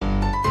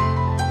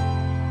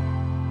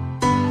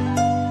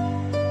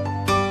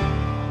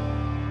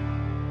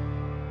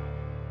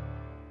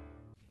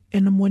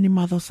na mwani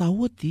madho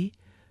sauti,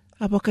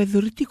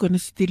 abakaidhuritiko na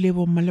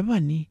sitilevo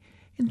Malevani,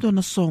 into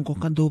na songo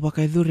kando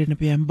bakaidhure na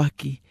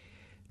piambaki,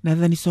 na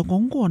dhani songo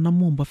ngo na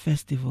Mumba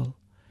Festival.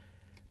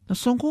 Na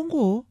songo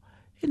ngo,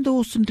 indo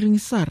usundringi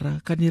sara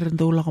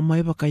kaniranda ula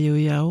kamai bakayo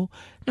yao,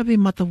 na bi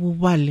mata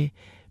wubale,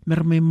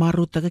 mermai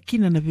maru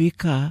tagakina na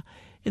bika,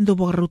 indo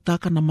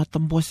bakarutaka na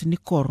matambosi ni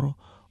koro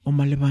o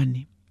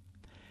Malevani.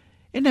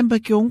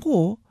 Enembaki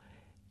ongo,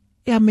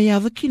 e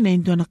ameyadho kina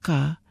indo na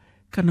ka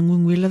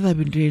ngwingwila dha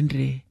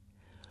bindrendre.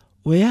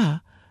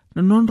 Wea,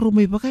 na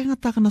non-rumai baka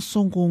ngataka na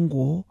songo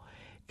ongo,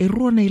 e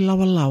rua na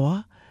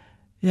ilawalawa,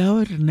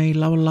 yao na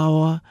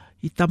ilawalawa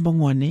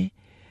itambangwane,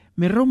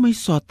 me roma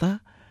isota,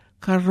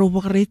 ka rau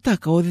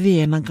bakareitaka o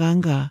dhea na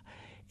ganga,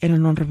 e na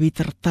non-rabi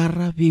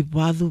tartara, vi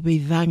badu, vi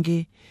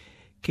dhange,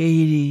 ke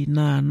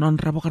na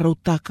non-rabi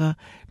bakareutaka,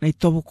 na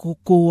itobu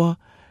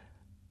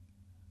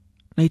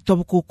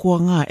kukua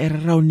nga e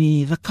rau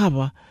ni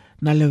dhakaba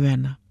na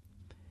lewena.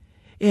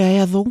 E ai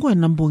adhongo e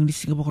nambuang ni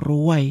Singapore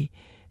wai,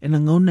 e na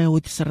ngauna e o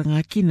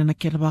tisaranga kina na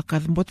kena baka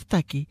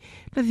Mbotataki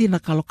na dhina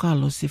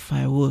kalo-kalo si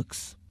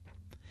fireworks.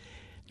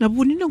 Na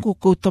buni na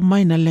kukauta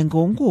mai na lenga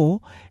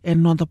ongo e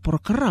nonda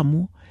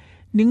porokaramu,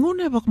 ni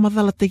ngauna e baka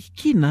madhala teki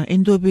kina e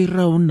ndobe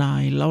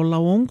rauna e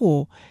laulau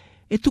ongo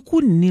e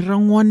tukuni ni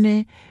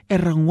rangwane e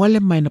rangwale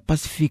mai na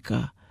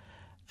Pasifika,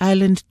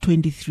 Island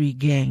 23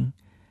 Gang,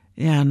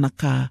 e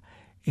anaka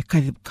e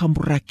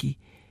Veibuturaki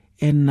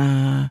e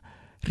na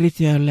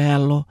ritio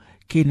lealo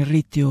ke na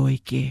ritio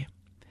ike.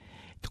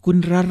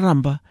 Tukuni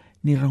raramba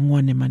ni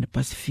rangwane mane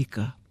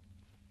Pasifika.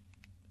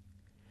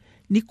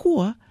 Ni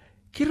kua,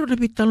 kiro na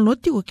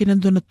pitalnoti wa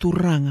kinandona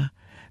turanga,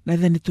 na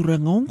dhani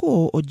turanga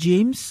ongo o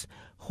James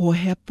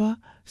Hohepa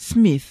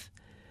Smith.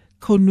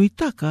 Kau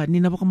nuitaka ni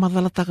nabaka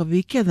madhalataka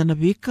vikeda na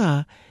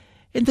vika,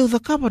 enda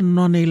udhakaba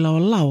na nona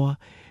ilawalawa,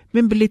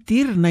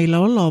 membeletir na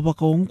ilawalawa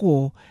baka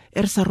ongo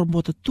ersa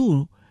rombota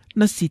tu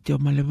na sitio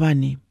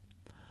Malevani.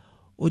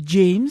 O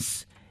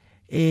James,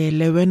 e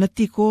lewena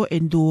tiko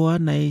endua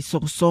na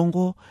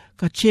isongosongo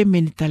ka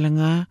cheme ni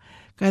talanga,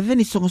 ka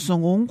dhani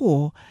songosongo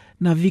ongo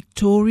na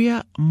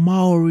Victoria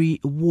Maori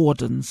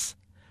Wardens.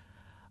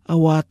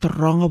 Awa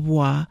taronga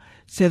bua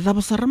se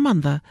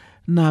dhabasaramanda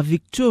na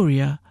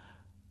Victoria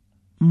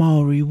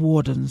Maori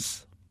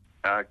Wardens.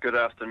 Good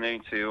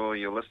afternoon to all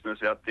your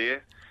listeners out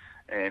there,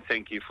 and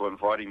thank you for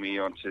inviting me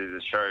onto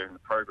the show and the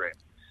program.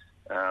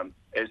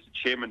 As the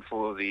chairman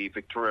for the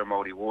Victoria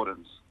Māori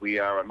Wardens, we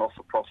are a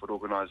not-for-profit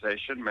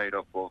organisation made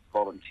up of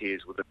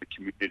volunteers within the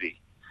community.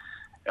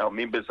 Our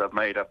members are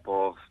made up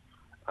of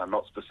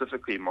not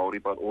specifically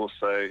Māori, but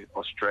also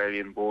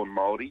Australian-born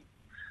Māori,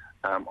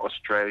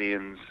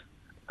 Australians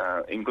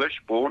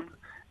English-born,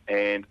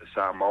 and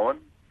Samoan,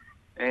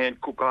 and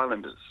Cook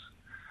Islanders.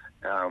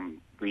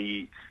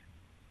 We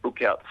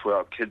look out for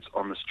our kids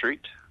on the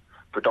street,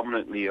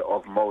 predominantly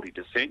of Māori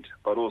descent,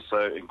 but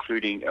also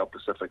including our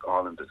Pacific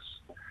Islanders.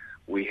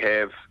 We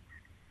have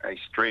a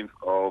strength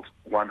of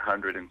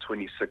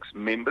 126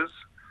 members,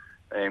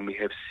 and we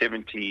have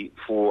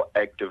 74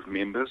 active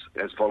members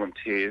as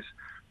volunteers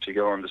to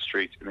go on the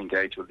street and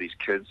engage with these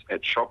kids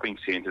at shopping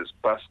centres,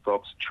 bus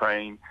stops,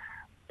 train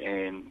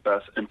and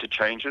bus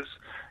interchanges,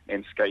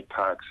 and skate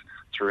parks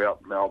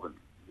throughout Melbourne.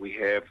 We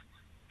have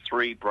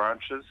 3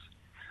 branches,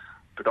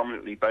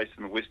 predominantly based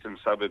in the western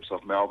suburbs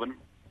of Melbourne,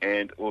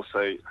 and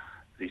also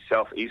the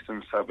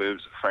southeastern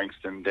suburbs,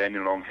 Frankston,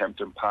 Dandenong,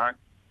 Hampton Park,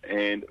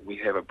 and we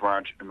have a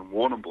branch in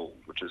Warrnambool,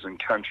 which is in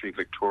country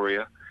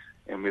Victoria,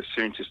 and we're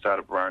soon to start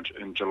a branch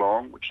in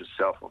Geelong, which is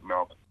south of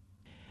Melbourne.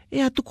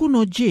 E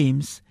atukuno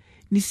James,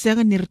 ni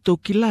sanga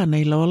nirtokilana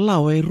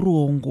ilawalawa e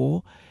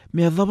ruongo,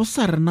 me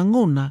adhabasara na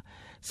ngona,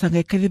 sanga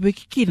e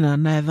kadhibekikina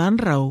na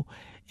edhanrau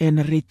e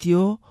na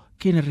ritio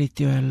ke na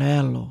ritio e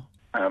lelo.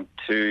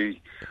 To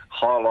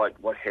highlight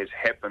what has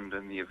happened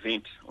in the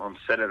event on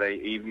Saturday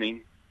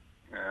evening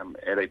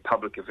at a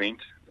public event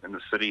in the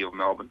city of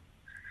Melbourne,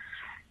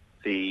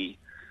 the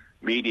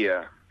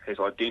media has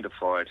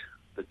identified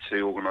the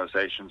 2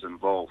 organisations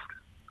involved.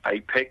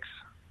 Apex,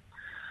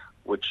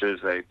 which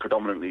is a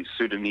predominantly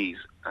Sudanese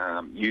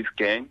youth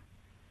gang,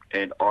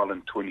 and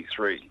Island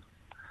 23,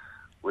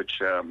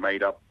 which are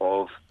made up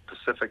of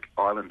Pacific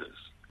Islanders.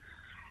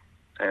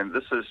 And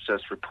this is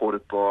just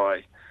reported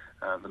by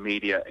the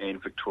media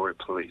and Victoria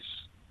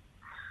Police.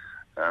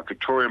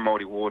 Victoria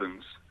Māori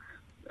Wardens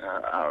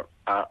are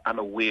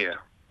unaware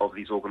of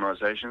these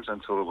organisations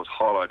until it was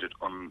highlighted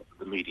on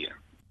the media.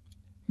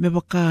 Me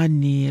baka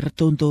ni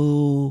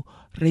ratondo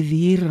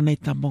redhira na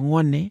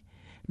itambangwane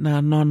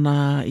na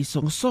nona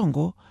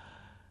isongosongo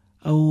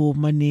au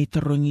mani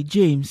tarongi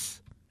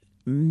James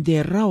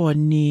de rawa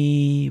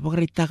ni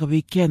bakaritaka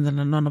weekend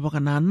na nona baka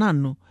na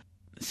ananu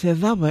se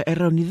dhaba e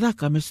rau ni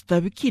dhaka me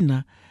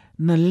sutabikina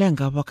na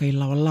lenga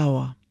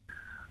vakailawalawa.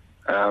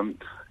 On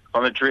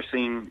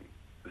addressing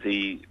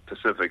the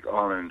Pacific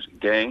Island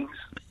gangs,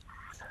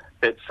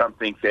 that's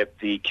something that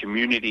the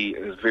community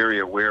is very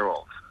aware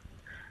of.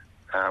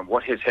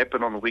 What has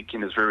happened on the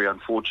weekend is very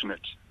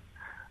unfortunate.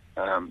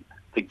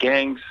 The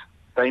gangs,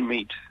 they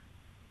meet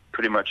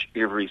pretty much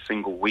every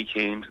single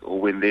weekend, or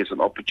when there's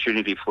an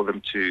opportunity for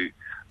them to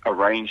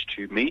arrange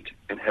to meet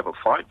and have a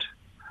fight.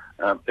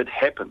 It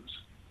happens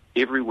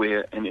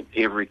everywhere and in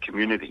every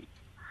community.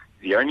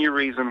 The only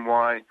reason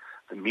why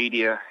the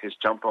media has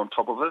jumped on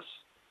top of us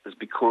is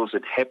because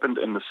it happened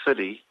in the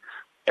city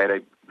at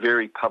a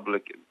very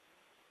public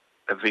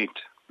event,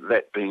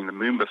 that being the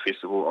Moomba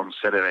Festival on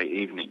Saturday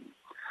evening.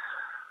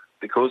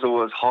 Because it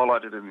was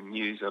highlighted in the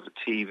news over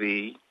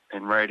TV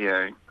and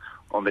radio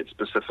on that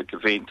specific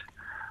event,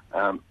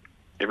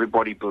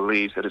 everybody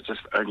believes that it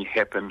just only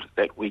happened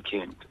that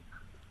weekend.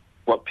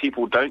 What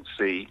people don't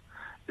see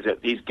is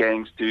that these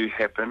gangs do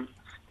happen.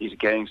 These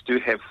gangs do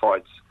have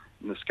fights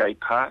in the skate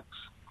parks,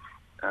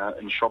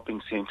 in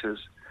shopping centres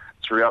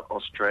throughout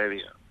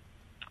Australia.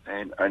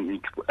 And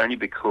only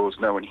because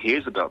no one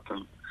hears about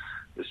them,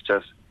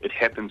 it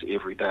happens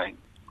every day.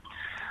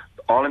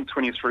 The Island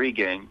 23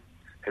 gang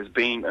has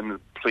been in the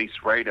police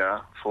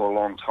radar for a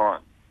long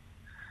time.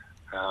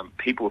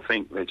 People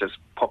think they just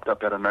popped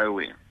up out of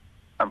nowhere.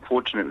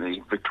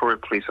 Unfortunately, Victoria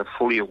Police are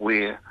fully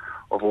aware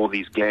of all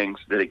these gangs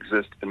that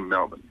exist in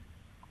Melbourne.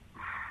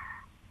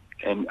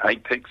 And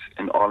Apex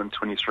and Island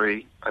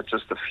 23 are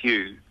just a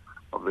few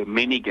of the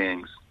many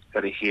gangs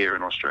that are here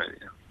in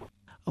Australia.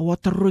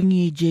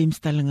 Watarungi James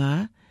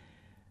Talanga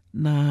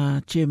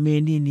na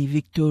chairmani ni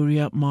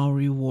Victoria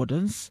Maori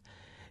Wardens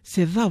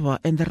se dhawa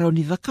e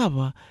rauni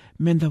dhakawa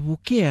menda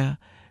vukea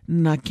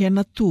na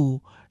kena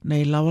tu na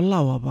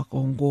ilawalawa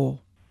wakongo.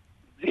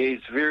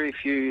 There's very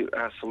few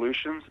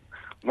solutions.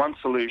 One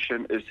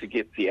solution is to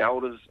get the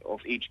elders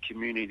of each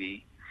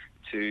community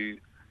to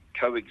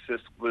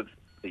coexist with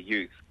the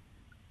youth.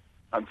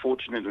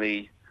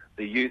 Unfortunately,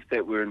 the youth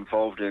that were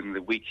involved in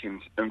the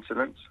weekend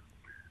incidents,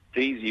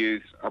 these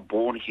youths are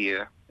born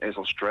here as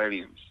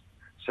Australians,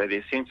 so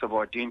their sense of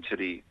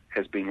identity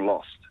has been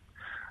lost.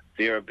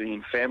 There have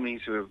been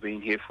families who have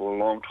been here for a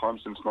long time,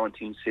 since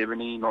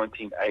 1970,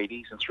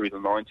 1980s and through the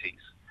 90s.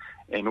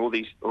 And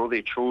all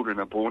their children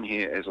are born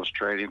here as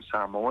Australian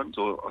Samoans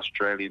or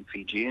Australian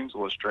Fijians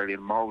or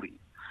Australian Māori.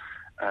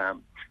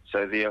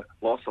 So their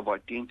loss of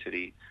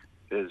identity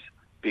is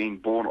being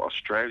born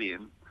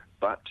Australian,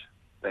 but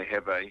they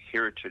have a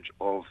heritage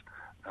of,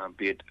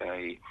 be it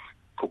a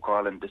Cook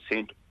Island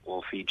descent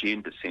or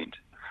Fijian descent.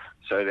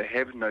 So they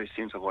have no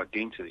sense of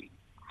identity.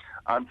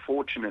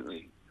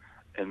 Unfortunately,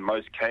 in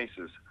most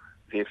cases,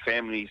 their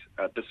families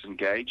are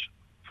disengaged.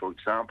 For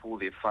example,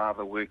 their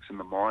father works in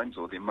the mines,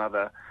 or their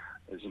mother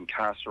is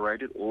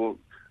incarcerated, or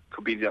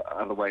could be the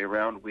other way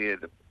around, where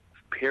the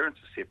parents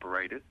are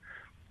separated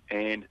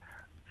and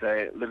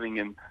they're living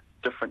in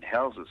different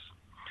houses.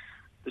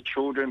 The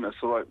children are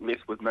sort of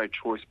left with no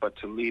choice but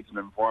to leave an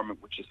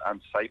environment which is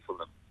unsafe for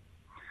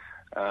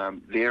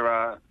them. There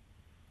are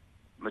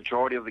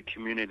majority of the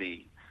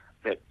community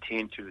that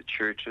tend to the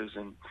churches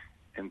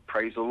and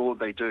praise the Lord,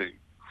 they do.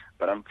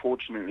 But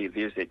unfortunately,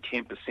 there's that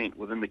 10%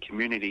 within the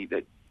community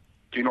that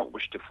do not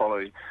wish to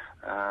follow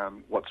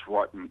what's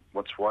right and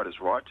what's right is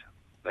right.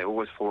 They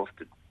always fall off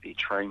the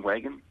train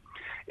wagon.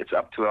 It's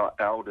up to our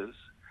elders,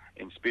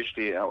 and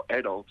especially our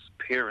adults,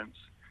 parents,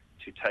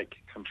 to take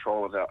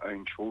control of our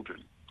own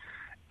children.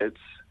 It's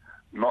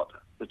not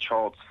the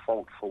child's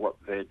fault for what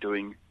they're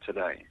doing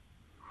today.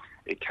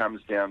 It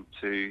comes down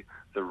to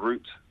the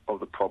root of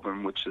the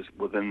problem, which is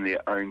within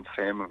their own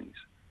families.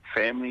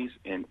 Families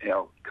and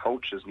our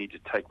cultures need to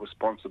take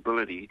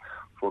responsibility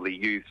for the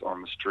youth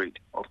on the street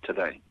of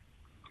today.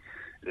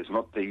 It is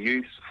not the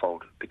youth's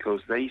fault,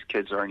 because these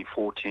kids are only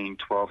 14,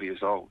 12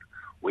 years old,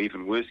 or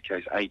even worse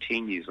case,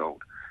 18 years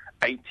old.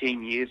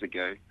 18 years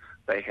ago,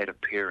 they had a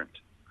parent,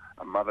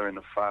 a mother and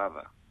a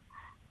father.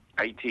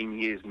 18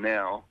 years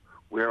now,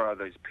 where are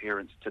those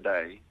parents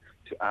today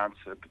to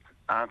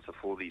answer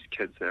for these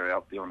kids that are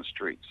out there on the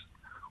streets?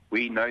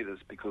 We know this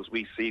because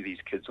we see these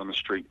kids on the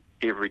street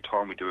every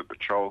time we do a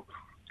patrol,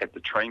 at the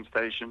train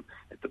station,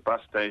 at the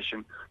bus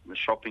station, in the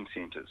shopping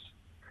centres.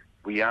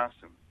 We ask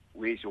them,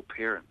 where's your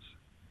parents?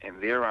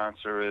 And their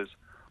answer is,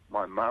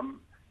 my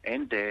mum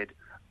and dad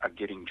are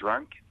getting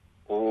drunk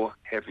or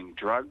having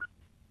drugs,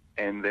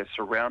 and they're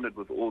surrounded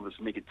with all this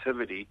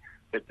negativity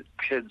that the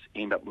kids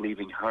end up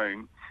leaving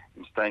home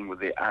and staying with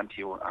their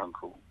auntie or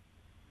uncle.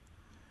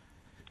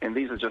 And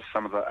these are just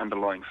some of the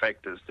underlying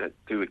factors that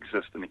do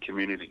exist in the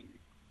community.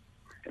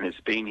 And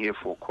it's been here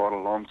for quite a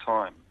long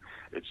time.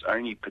 It's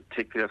only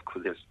particular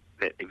because there's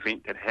that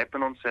event that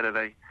happened on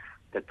Saturday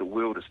that the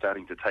world is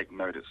starting to take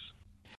notice.